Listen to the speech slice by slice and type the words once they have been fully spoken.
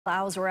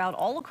Clouds were out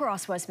all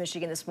across West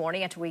Michigan this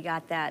morning after we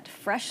got that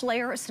fresh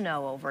layer of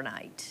snow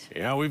overnight.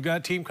 Yeah, we've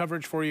got team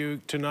coverage for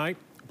you tonight.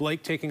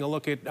 Blake taking a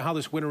look at how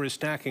this winter is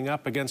stacking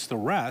up against the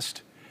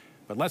rest.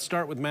 But let's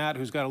start with Matt,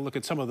 who's got to look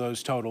at some of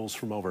those totals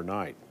from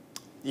overnight.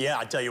 Yeah,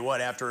 I tell you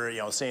what, after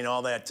seeing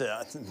all that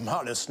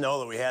amount of snow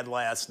that we had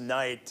last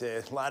night,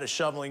 a lot of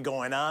shoveling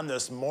going on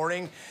this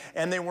morning,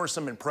 and there were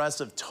some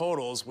impressive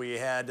totals. We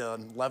had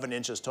 11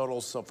 inches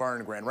total so far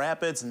in Grand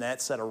Rapids, and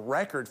that set a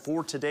record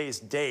for today's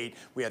date.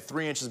 We had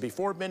 3 inches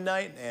before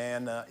midnight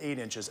and 8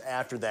 inches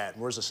after that.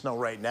 Where's the snow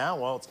right now?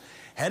 Well, it's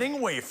heading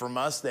away from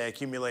us, the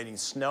accumulating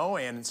snow,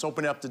 and it's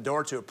opening up the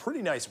door to a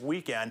pretty nice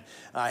weekend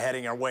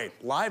heading our way.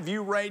 Live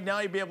view right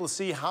now, you'll be able to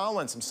see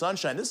Holland, some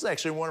sunshine. This is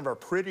actually one of our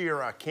prettier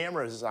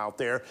cameras out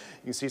there.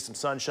 You can see some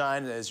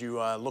sunshine as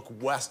you look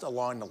west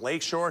along the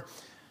lakeshore.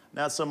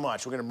 Not so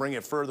much. We're going to bring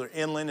it further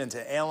inland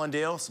into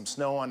Allendale. Some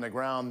snow on the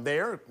ground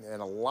there,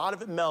 and a lot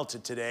of it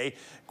melted today.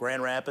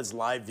 Grand Rapids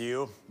live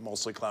view,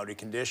 mostly cloudy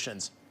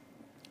conditions.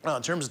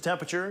 In terms of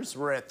temperatures,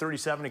 we're at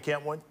 37 in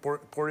Kent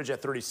Portage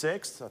at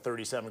 36,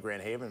 37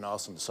 Grand Haven, and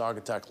also in the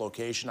Saugatuck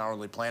location.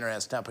 Hourly planner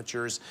has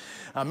temperatures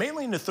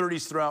mainly in the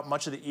 30s throughout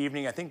much of the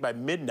evening. I think by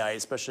midnight,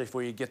 especially if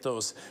we get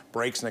those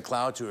breaks in the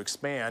cloud to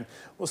expand,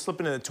 we'll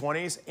slip into the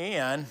 20s,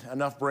 and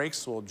enough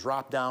breaks will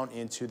drop down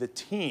into the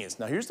teens.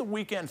 Now, here's the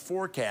weekend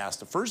forecast.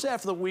 The first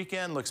half of the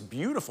weekend looks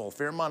beautiful,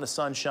 fair amount of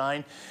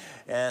sunshine.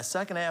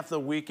 Second half of the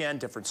weekend,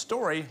 different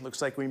story.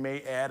 Looks like we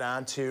may add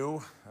on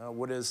to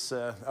what is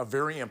a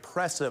very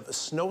impressive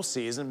snow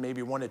season,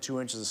 maybe 1 to 2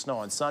 inches of snow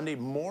on Sunday,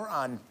 more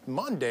on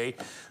Monday.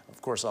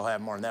 Of course, I'll have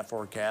more on that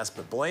forecast,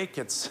 but Blake,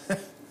 it's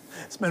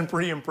been a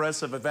pretty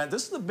impressive event.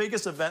 This is the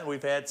biggest event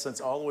we've had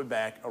since all the way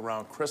back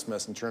around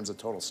Christmas in terms of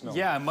total snow.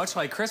 Yeah, much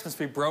like Christmas,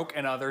 we broke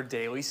another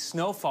daily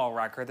snowfall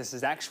record. This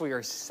is actually our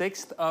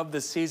 6th of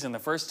the season. The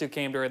first 2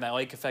 came during that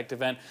lake effect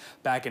event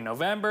back in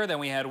November. Then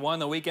we had 1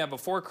 the weekend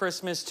before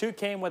Christmas. 2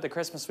 came with the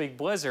Christmas week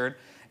blizzard.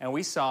 And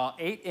we saw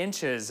 8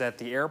 inches at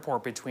the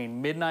airport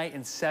between midnight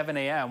and 7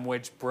 a.m.,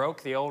 which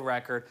broke the old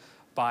record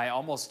by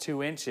almost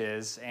 2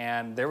 inches,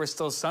 and there was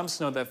still some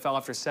snow that fell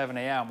after 7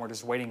 a.m. We're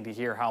just waiting to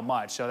hear how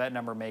much, so that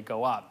number may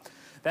go up.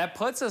 That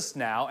puts us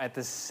now at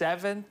the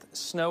 7th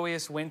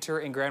snowiest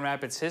winter in Grand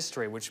Rapids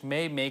history, which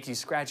may make you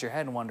scratch your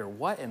head and wonder,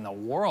 what in the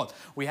world?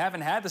 We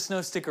haven't had the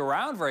snow stick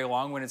around very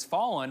long when it's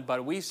fallen,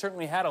 but we've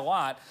certainly had a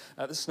lot.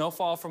 The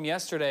snowfall from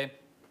yesterday,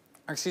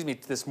 or excuse me,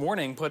 this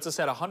morning puts us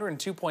at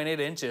 102.8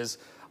 inches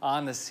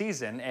on the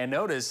season, and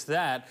notice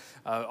that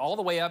all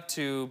the way up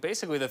to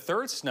basically the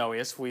 3rd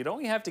snowiest, we'd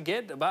only have to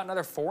get about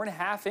another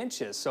 4.5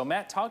 inches. So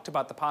Matt talked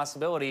about the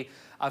possibility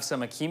of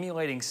some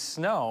accumulating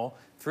snow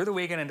through the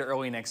weekend into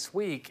early next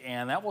week,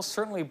 and that will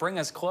certainly bring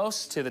us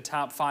close to the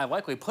top 5,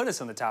 likely put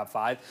us in the top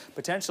 5,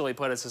 potentially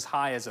put us as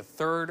high as a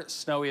 3rd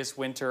snowiest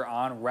winter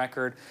on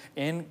record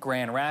in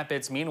Grand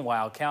Rapids.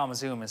 Meanwhile,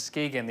 Kalamazoo and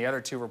Muskegon, the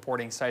other 2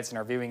 reporting sites in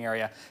our viewing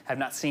area, have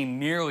not seen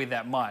nearly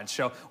that much.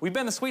 So we've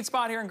been the sweet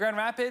spot here in Grand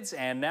Rapids,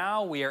 and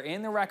now we are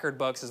in the record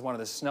books as one of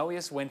the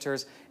snowiest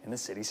winters in the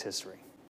city's history.